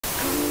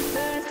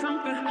Good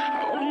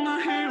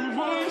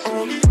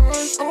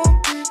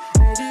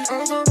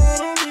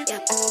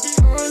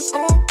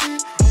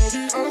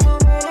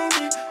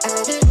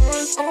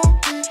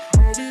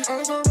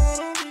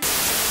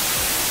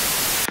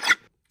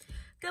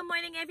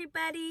morning,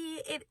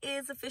 everybody. It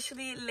is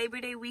officially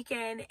Labor Day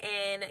weekend,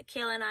 and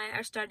Kayla and I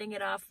are starting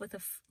it off with a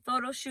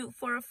photo shoot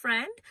for a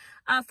friend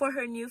for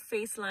her new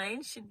face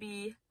line. Should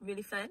be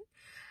really fun.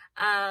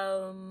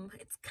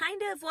 It's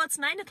kind of, well, it's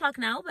 9 o'clock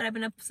now, but I've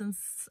been up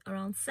since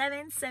around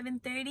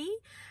 7:30.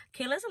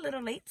 Kayla's a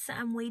little late, so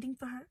I'm waiting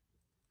for her.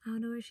 I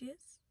don't know where she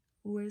is.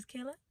 Where's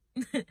Kayla?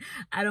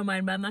 I don't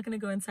mind, but I'm not gonna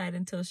go inside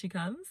until she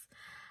comes.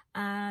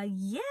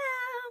 Yeah.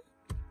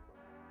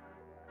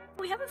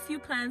 We have a few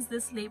plans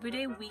this Labor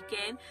Day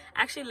weekend.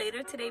 Actually,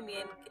 later today,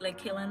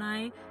 Kayla and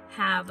I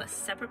have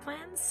separate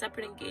plans,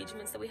 separate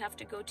engagements that we have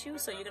to go to.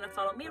 So you're gonna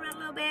follow me around a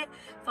little bit,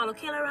 follow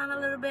Kayla around a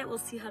little bit. We'll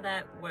see how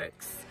that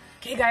works.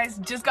 Okay, guys,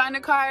 just got in the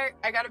car.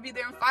 I gotta be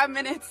there in 5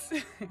 minutes.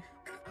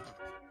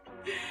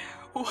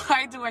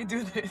 Why do I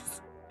do this?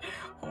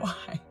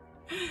 Why?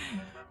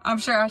 I'm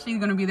sure Ashley's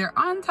gonna be there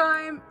on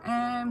time,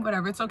 and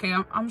whatever. It's okay.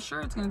 I'm sure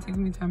it's gonna take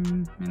me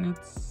 10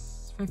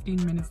 minutes,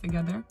 15 minutes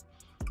together.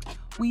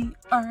 We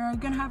are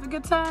gonna have a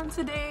good time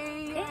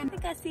today. Yeah, I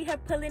think I see her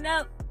pulling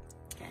up.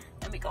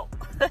 Let me go.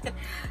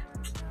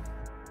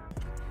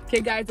 Okay,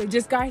 guys, I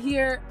just got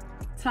here.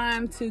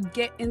 Time to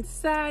get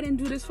inside and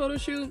do this photo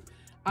shoot.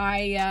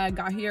 I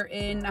got here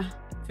in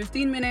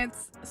 15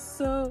 minutes,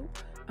 so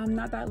I'm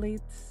not that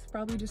late.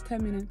 Probably just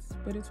 10 minutes,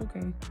 but it's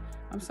okay.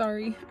 I'm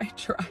sorry. I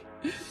tried.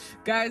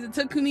 Guys, it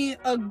took me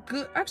a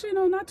good, actually,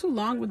 no, not too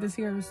long with this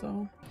hair,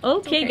 so.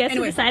 Okay, guess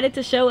who decided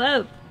to show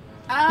up?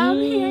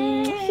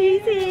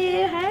 She's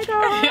here. Hi,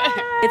 girl.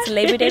 It's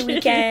Labor Day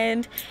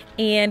weekend,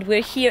 and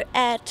we're here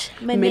at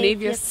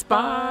Manavia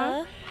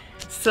Spa.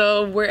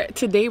 So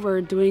today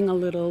we're doing a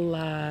little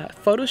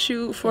photo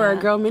shoot for our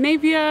girl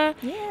Manavia.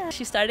 Yeah,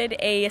 she started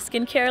a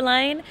skincare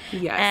line.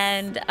 Yes.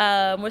 And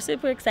we're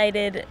super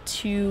excited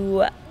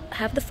to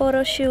have the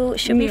photo shoot.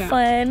 Should be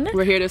fun.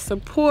 We're here to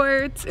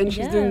support, and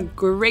she's doing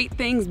great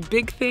things,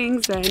 big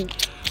things, and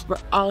we're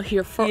all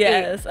here for it.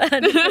 Yes,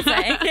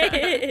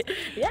 100%.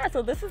 Yeah,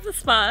 so this is the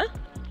spa.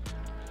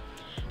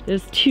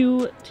 There's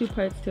two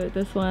parts to it.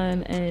 This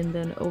one and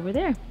then over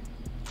there.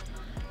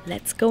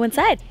 Let's go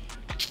inside.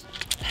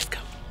 Let's go.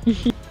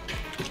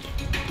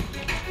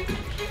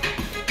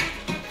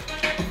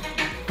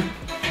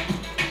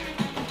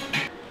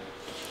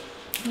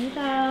 Hey,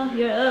 Kyle,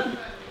 you're up.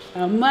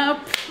 I'm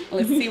up.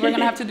 Let's see what we're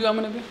gonna have to do. I'm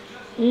gonna be.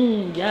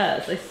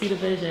 Yes, I see the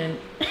vision.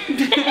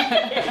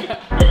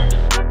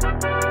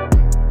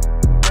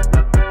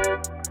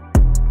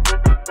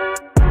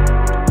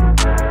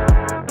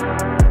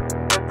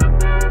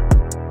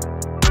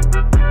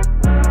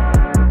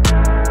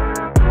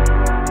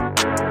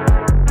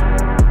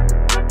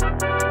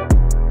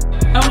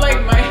 I'm like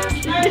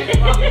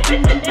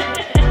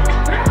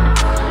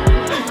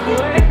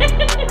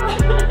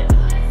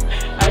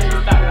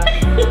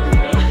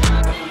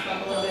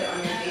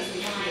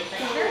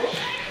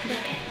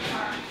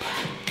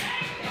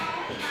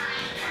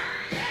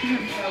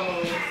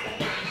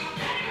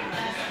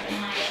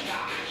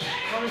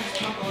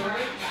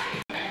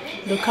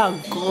Look how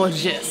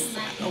gorgeous.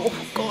 Oh,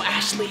 go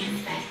Ashley.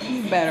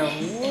 You better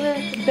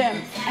work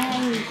them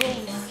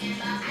angles.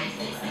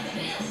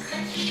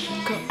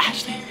 Go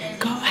Ashley.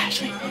 Go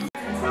Ashley.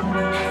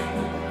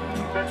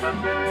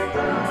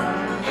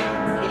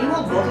 Can you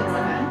hold both in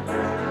one hand?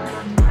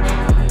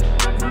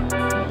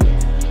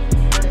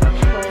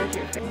 Closer to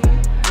your face.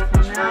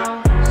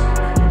 Now,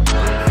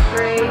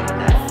 straight,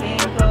 that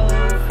same pose.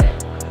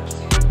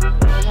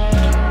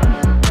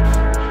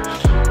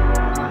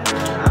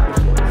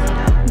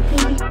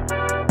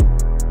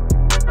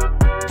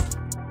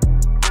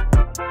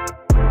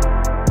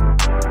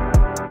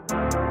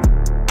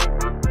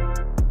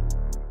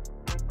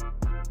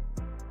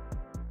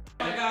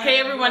 Hey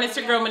everyone, it's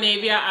your girl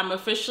Manavia. I'm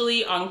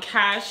officially on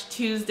KASH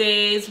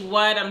Tuesdays.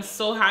 I'm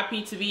so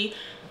happy to be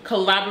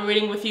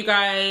collaborating with you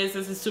guys.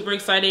 This is super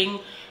exciting.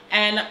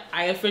 And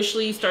I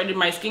officially started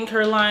my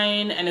skincare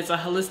line, and it's a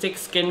holistic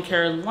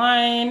skincare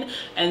line.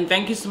 And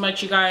thank you so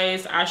much, you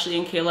guys, Ashley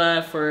and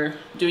Kayla, for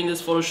doing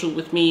this photo shoot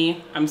with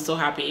me. I'm so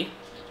happy.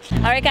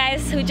 All right,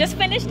 guys, we just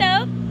finished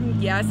up.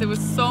 Yes, it was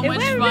so much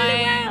fun. Really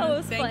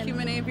well. Thank you,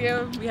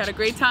 Manavia. We had a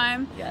great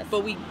time. Yes.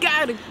 But we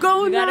gotta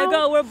go now. We gotta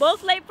go. We're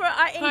both late for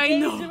our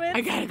engagement. I know.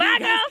 I gotta Bye,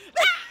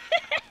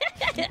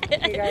 go.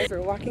 Hey, guys,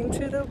 we're walking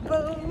to the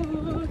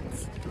boat.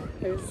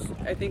 There's,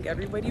 I think,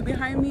 everybody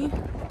behind me.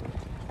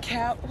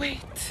 Can't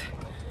wait.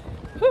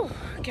 Whew.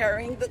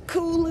 Carrying the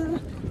cooler,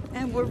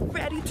 and we're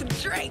ready to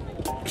drink.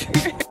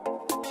 Ready?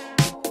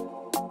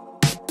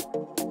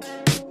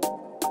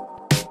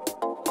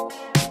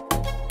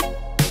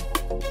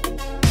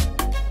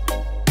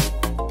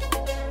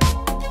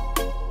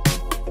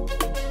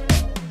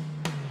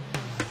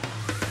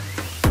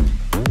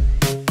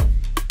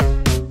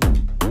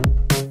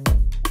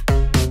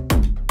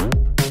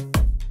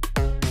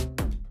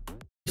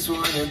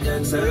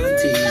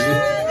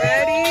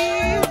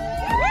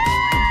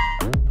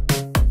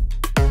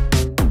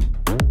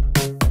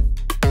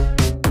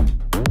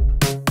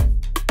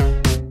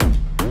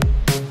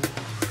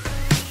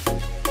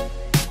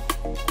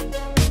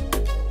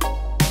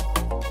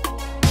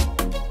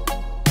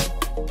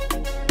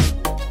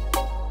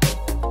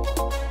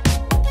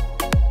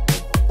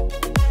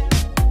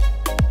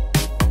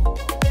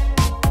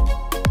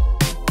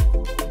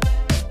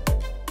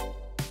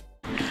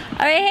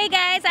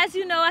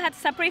 you know, I had to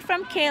separate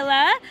from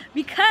Kayla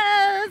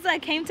because I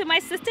came to my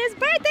sister's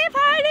birthday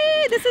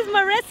party. This is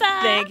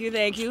Marissa. Thank you,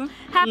 thank you.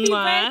 Happy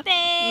Mwah.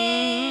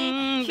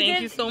 birthday.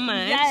 Thank you so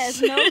much.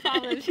 Yes, no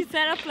problem. She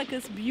set up like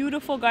this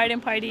beautiful garden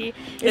party.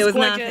 It was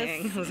gorgeous.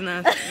 nothing. It was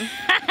nothing.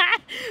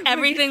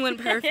 Everything went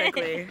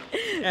perfectly.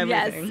 Everything.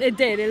 Yes, it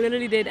did. It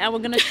literally did. And we're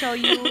going to show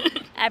you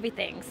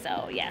everything.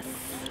 So, yes.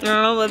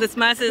 Oh, well, it's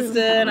my sister,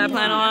 and I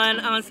plan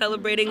on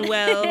celebrating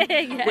well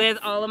Yes. with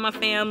all of my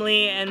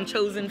family and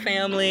chosen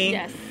family.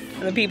 Yes.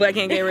 And the people I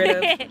can't get rid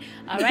of.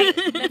 All right,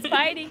 let's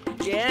party.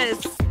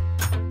 Yes.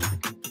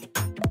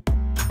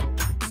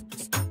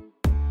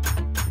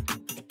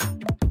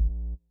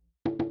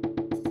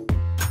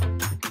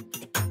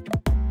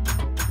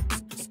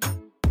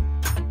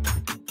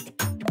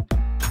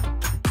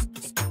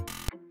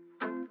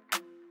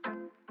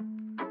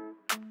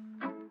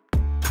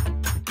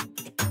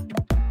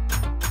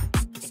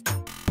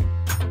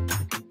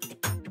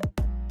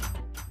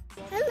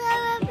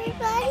 Hello,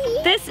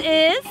 everybody. This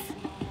is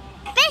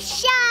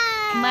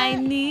Bishop. my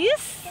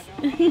niece.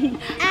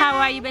 How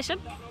are you, Bishop?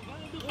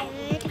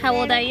 Good. How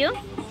old are you?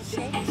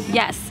 6.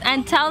 Yes,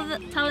 and tell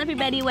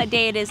everybody what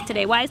day it is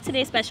today. Why is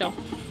today special?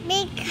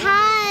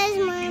 Because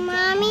my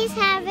mommy's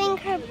having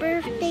her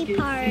birthday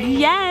party.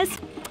 Yes,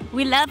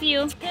 we love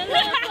you.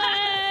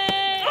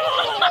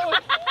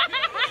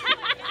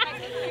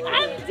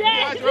 I'm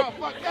dead.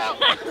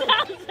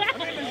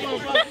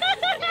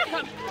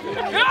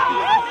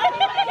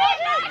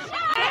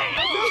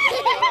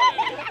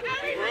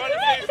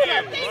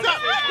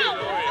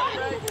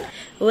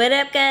 What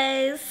up,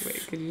 guys?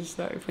 Wait, could you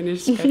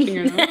finish scratching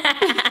your nose? What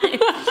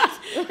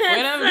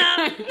up,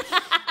 guys?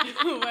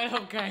 What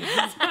up, guys?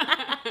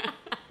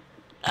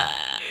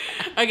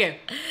 Okay.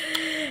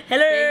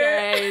 Hello.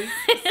 Hey,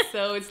 guys.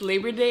 So it's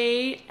Labor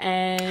Day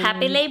and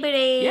Happy Labor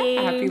Day.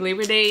 Yeah, happy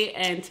Labor Day.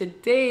 And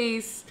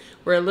today's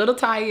we're a little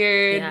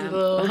tired. Yeah, A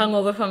little,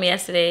 hungover from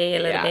yesterday a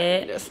little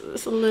bit.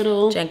 Just a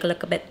little. Drank a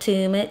little bit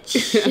too much.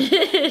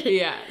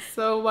 Yeah.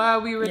 So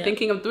while we were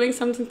thinking of doing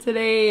something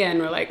today,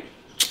 and we're like,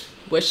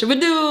 what should we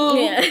do?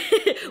 Yeah.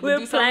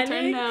 We're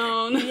planning.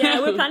 Down. Yeah,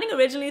 we're planning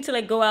originally to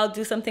like go out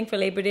do something for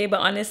Labor Day,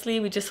 but honestly,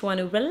 we just want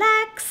to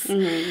relax.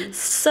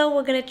 So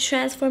we're gonna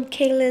transform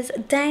Kayla's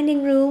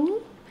dining room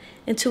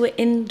into an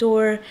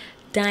indoor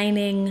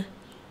dining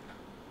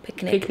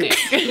picnic.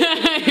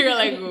 You're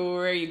like,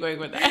 where are you going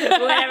with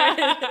that?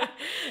 Whatever.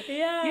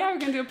 Yeah. Yeah, we're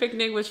gonna do a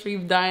picnic, which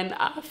we've done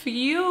a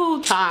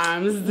few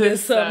times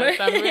this summer.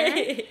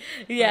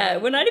 Yeah,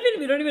 we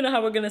don't even know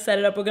how we're gonna set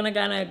it up. We're gonna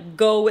kind of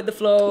go with the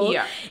flow.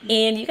 Yeah.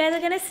 And you guys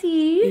are gonna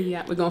see.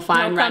 Yeah, we're gonna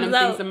find random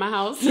things in my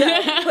house.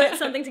 Yeah, put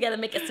something together,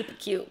 make it super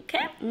cute.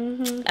 Okay.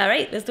 All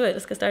right, let's do it.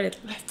 Let's get started.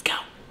 Let's go.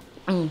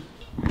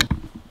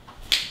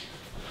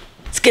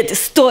 Let's get this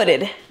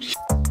started.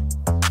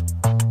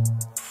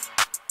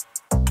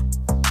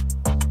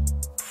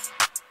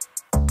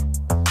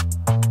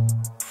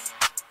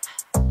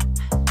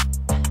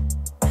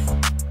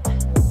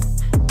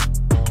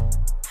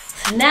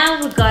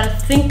 Now we gotta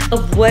think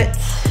of what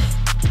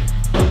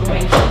we're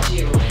going to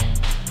do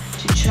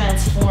to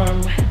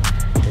transform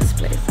this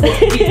place.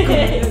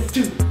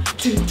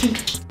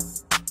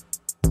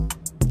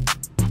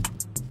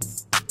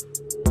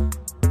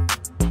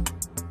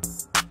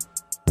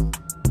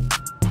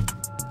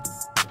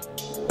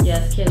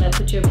 Yes, Kayla,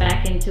 put your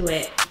back into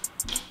it.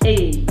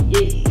 Hey,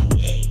 hey.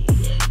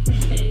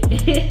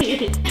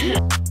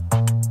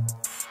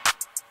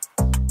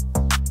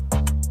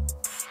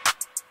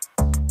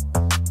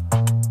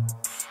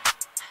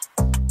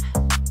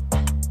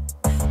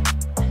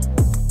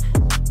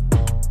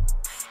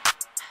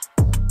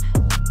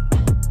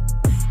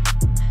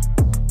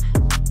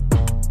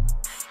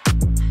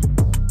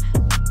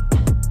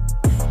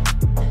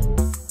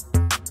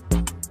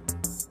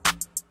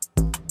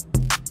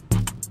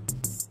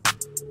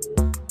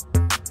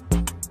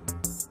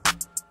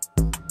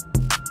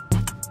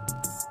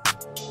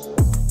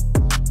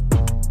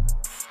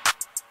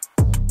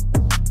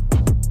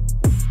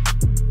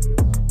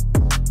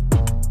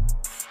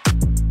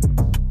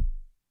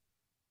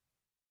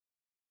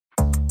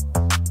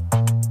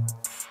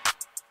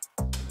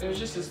 It was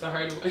just the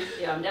hard one.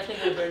 Yeah, I'm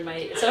definitely gonna burn my.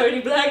 It's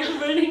already black and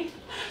burning.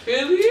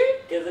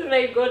 Really? Because if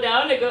I go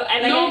down, I go.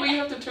 And No, but you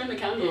have to turn the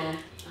candle on.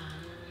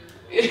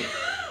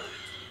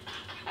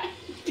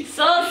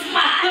 So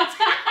smart.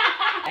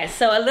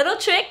 So a little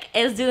trick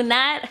is do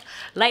not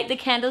light the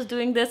candles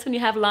doing this when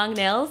you have long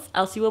nails,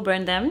 else you will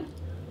burn them.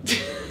 Guess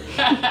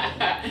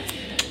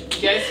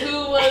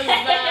who was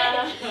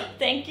that?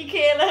 Thank you,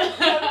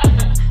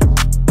 Kayla.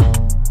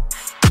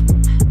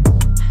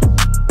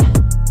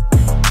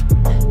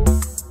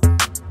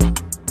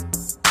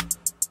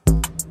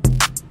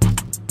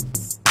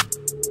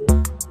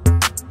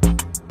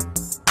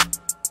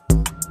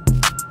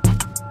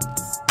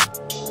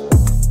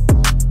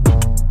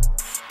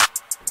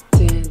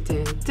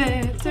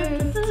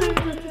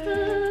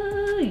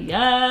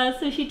 Yeah,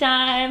 sushi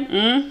time.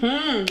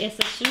 It's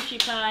a sushi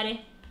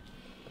party.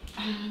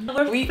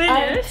 We're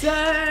finished.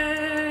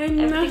 Are done.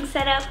 Everything's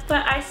set up for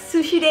our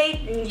sushi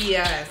date.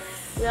 Yes.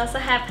 We also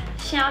have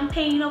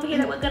champagne over here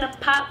that we're gonna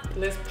pop.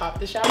 Let's pop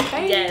the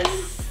champagne.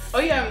 Yes. Oh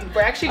yeah,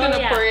 we're actually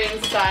gonna pour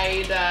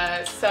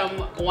inside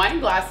some wine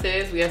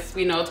glasses. Yes,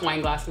 we know it's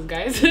wine glasses,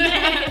 guys.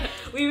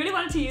 We really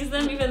wanted to use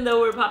them even though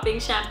we're popping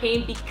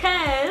champagne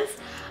because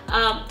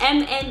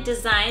MN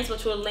Designs,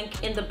 which we'll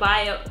link in the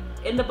bio,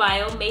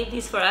 made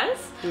these for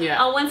us.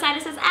 Yeah. On one side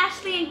it says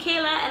Ashley and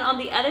Kayla, and on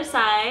the other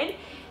side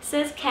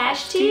says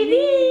KASH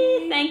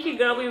TV. Thank you,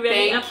 girl. We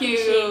really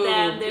appreciate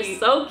them. They're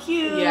so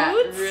cute. Yeah,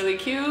 really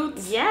cute.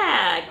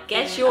 Yeah,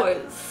 get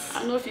yours. I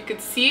don't know if you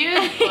could see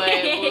it, but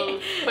we'll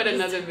put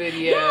another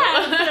video.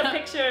 Yeah, we'll put a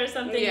picture or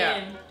something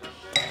in.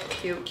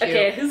 Cute, cute.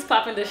 Okay, who's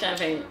popping the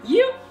champagne?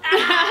 You.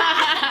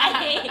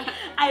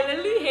 I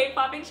literally hate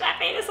popping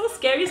champagne. It's so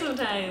scary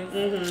sometimes.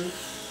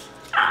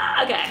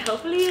 Okay,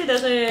 hopefully it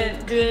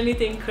doesn't do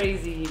anything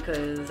crazy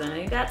because I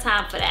ain't got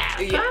time for that.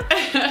 Yeah.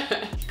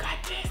 You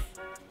got this.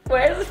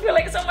 Why does it feel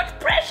like so much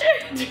pressure?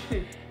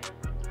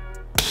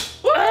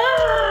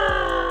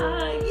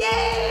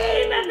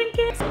 Yay! Nothing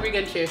cares. So we're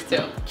gonna cheers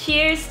to.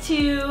 Cheers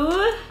to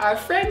our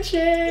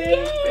friendship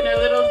and our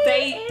little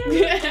date.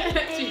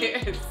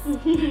 Cheers.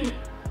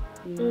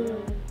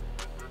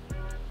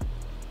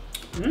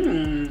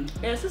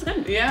 Yeah, this is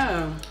good.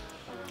 Yeah.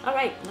 All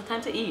right, no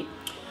time to eat.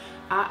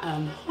 I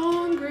am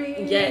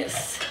hungry.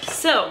 Yes.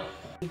 So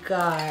we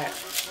got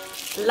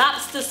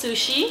lobster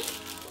sushi.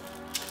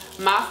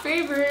 My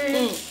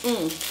favorite.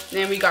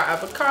 Then we got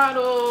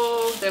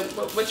avocado. Then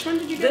which one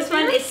did you get? This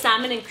one is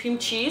salmon and cream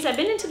cheese. I've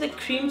been into the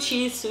cream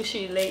cheese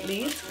sushi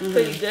lately. It's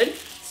pretty good.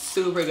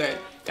 Super good.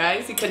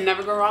 Guys, you can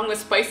never go wrong with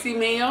spicy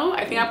mayo.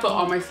 I think I put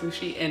all my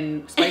sushi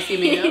in spicy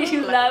mayo.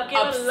 You love,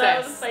 Kayla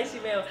loves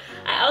spicy mayo.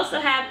 I also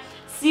have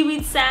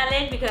seaweed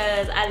salad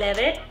because I love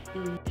it.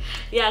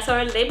 Yeah, so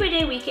our Labor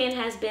Day weekend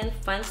has been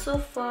fun so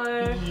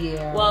far.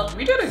 Yeah. Well,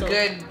 we did a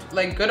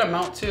good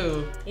amount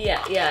too.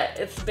 Yeah,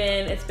 it's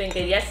been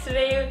good.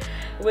 Yesterday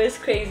was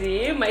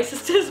crazy. My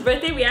sister's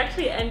birthday, we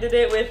actually ended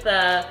it with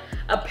a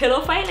pillow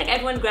fight. Like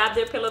everyone grabbed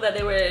their pillow that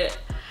they were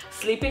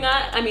sitting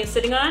on, and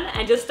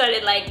just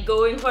started like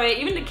going for it.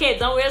 Even the kids,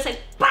 don't worry, it's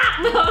like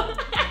pop.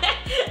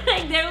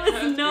 Like there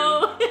was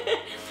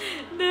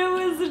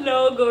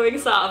no going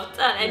soft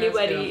on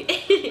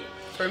anybody.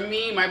 For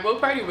me, my boat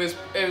party was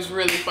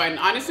really fun.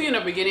 Honestly, in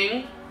the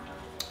beginning,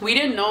 we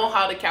didn't know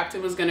how the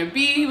captain was gonna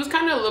be. He was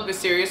kind of a little bit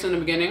serious in the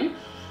beginning.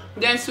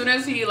 Then as soon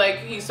as he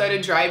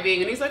started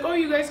driving, and he's like, oh,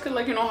 you guys could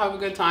have a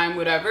good time,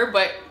 whatever.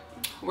 But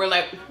we're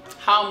like,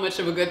 how much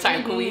of a good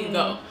time could we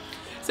go?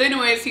 So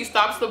anyways, he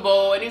stops the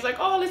boat and he's like,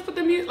 oh, let's put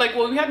the music,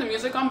 we had the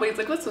music on, but he's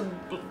like, let's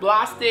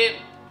blast it.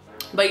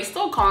 But he's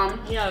still calm.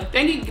 Yeah.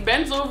 Then he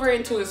bends over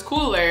into his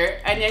cooler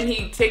and then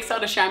he takes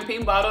out a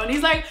champagne bottle and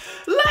he's like,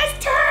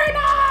 let's turn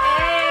on!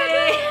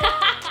 Hey.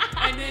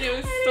 And then it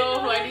was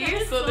so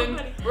funny. So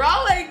then we're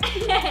all like,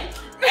 and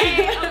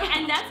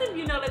that's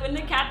when like when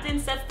the captain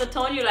sets the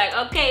tone, you're like,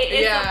 okay,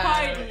 it's a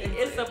party.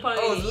 It's a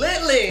party. Oh,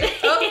 lately.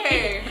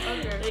 Okay.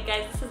 Hey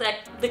guys, this is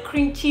like the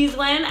cream cheese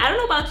one. I don't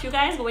know about you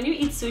guys, but when you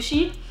eat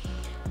sushi,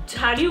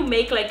 how do you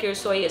make like your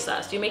soy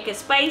sauce? Do you make it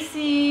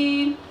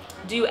spicy?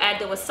 Do you add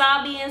the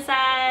wasabi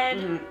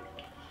inside?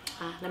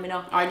 Let me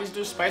know. I just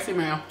do spicy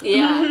mayo.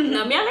 Yeah.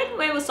 No, me, I like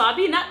my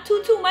wasabi. Not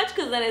too much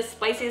because then it's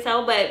spicy as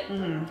hell, but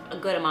a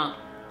good amount.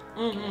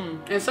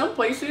 In some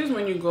places,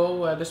 when you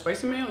go, the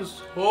spicy mayo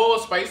is so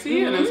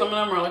spicy, and then some of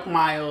them are like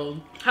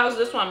mild. How's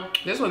this one?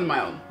 This one's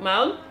mild.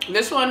 Mild?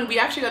 This one, we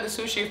actually got the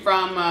sushi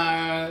from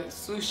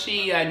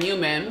Sushi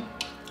Newman.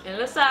 In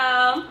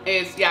LaSalle.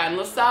 In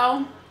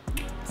LaSalle.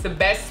 It's the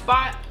best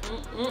spot.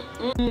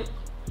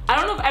 I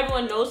don't know if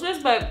everyone knows this,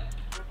 but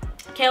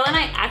Kayla and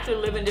I actually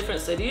live in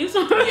different cities.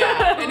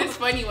 Yeah, and it's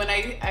funny when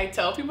I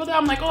tell people that,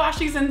 I'm like, oh,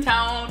 Ashley's in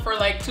town for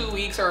like 2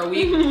 weeks or a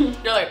week.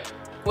 They're like,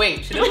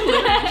 wait, she doesn't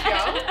live in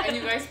Montreal and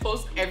you guys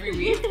post every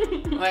week?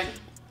 Like,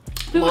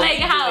 people like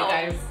how?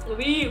 Guys.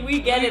 We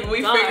get it. We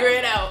figure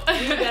it out.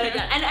 We get it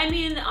done. And I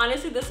mean,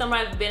 honestly, this summer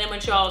I've been in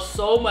Montreal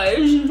so much.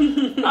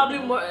 Probably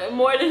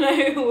more than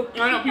I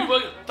know,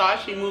 people thought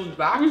she moved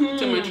back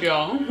to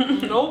Montreal.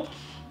 Nope.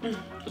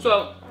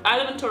 So I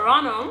live in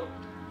Toronto.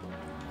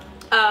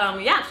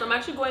 Yeah, so I'm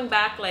actually going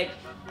back like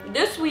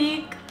this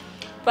week,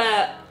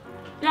 but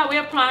yeah, we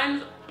have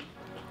plans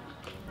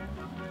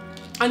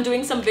on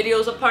doing some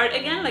videos apart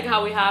again, like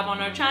how we have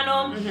on our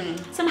channel.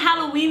 Some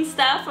Halloween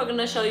stuff we're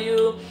gonna show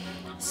you,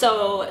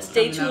 so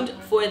stay tuned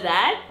for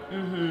that.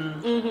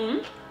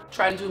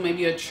 Try to do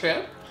maybe a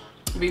trip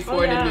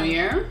before the new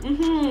year.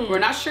 We're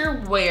not sure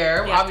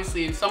where.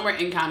 Obviously somewhere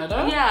in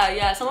Canada.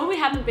 Yeah, somewhere we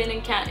haven't been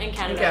in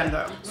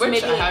Canada. So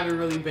which I haven't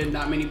really been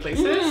that many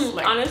places.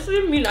 Like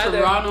honestly, me neither.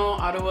 Toronto,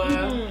 Ottawa.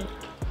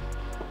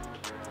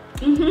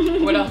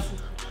 What else?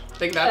 I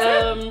think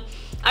that's it.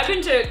 I've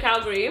been to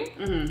Calgary.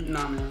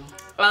 No.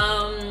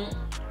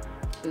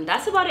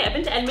 That's about it. I've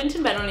been to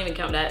Edmonton, but I don't even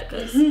count that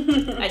because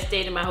I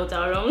stayed in my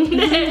hotel room.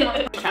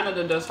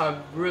 Canada does have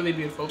really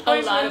beautiful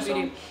places. A lot of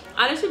beauty.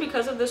 Honestly,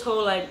 because of this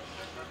whole like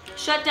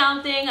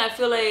shutdown thing, I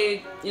feel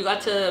like you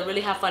got to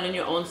really have fun in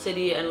your own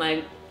city and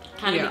like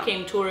kind of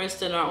became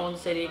tourists in our own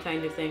city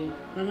kind of thing.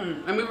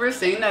 And we were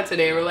saying that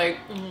today. We're like,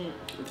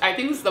 I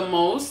think it's the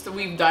most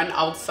we've done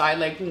outside,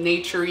 like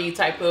nature-y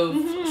type of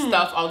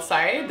stuff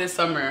outside this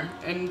summer,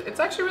 and it's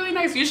actually really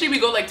nice. Usually we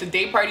go like to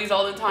day parties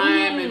all the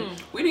time, and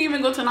we didn't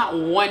even go to not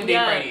one day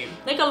party.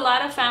 Like a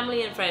lot of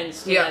family and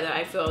friends together.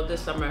 I feel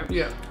this summer.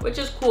 Yeah, which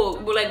is cool.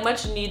 We're like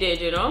much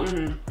needed, you know.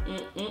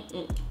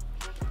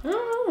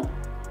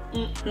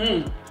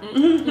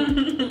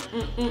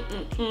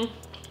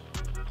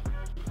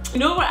 You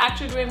know what we're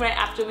actually doing right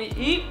after we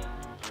eat?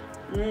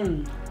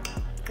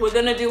 We're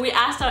gonna do, we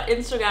asked our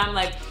Instagram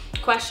like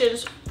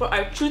questions for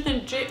our truth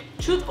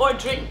or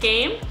drink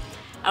game,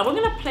 and we're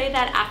gonna play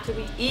that after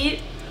we eat.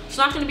 It's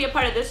not gonna be a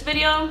part of this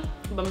video,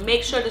 but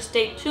make sure to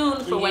stay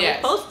tuned for when we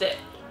post it.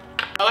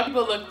 A lot of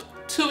people looked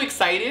too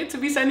excited to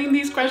be sending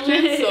these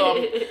questions, so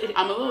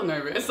I'm a little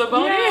nervous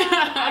about it.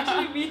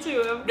 Actually, me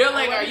too. They're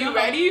like, are you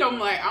ready? I'm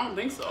like, I don't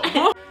think so.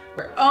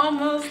 We're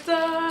almost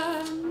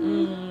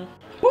done.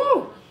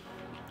 Woo!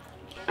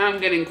 I'm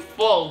getting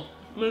full.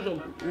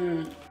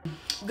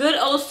 Good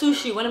old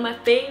sushi, one of my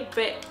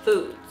favorite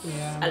foods.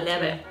 Yeah, I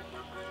love it.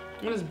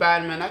 It was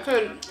bad, man. I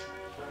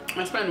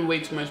spend way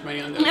too much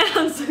money on that.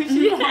 On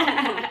sushi.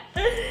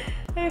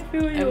 I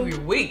feel you. Every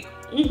week.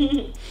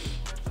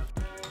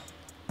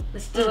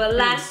 Let's do a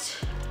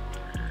last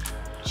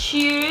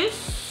cheers.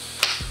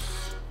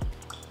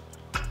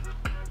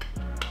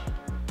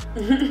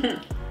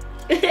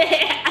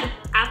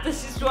 After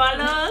she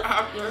swallows.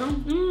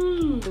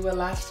 Do a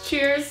last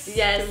cheers.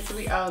 Yes. Since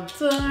we are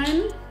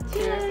done.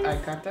 Cheers. I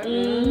got that.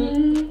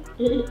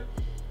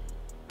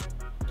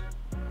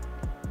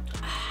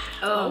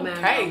 Oh man.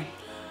 Okay.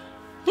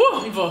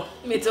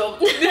 Me too.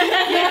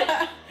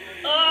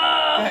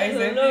 Guys, I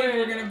think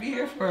we're gonna be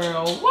here for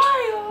a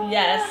while.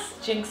 Yes.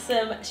 Drink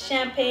some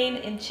champagne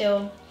and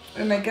chill.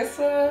 And I guess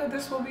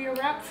this will be a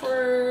wrap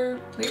for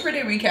Labor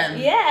Day weekend.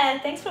 Yeah.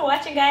 Thanks for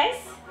watching, guys.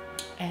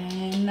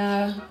 And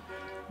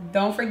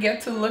don't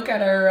forget to look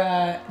at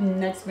our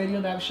next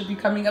video that should be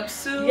coming up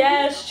soon.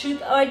 Yes,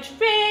 truth or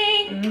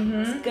drink.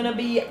 It's gonna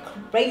be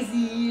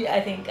crazy.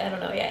 I think, I don't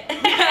know yet.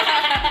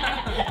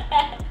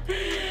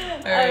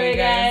 All right,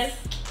 guys.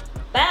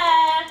 Bye.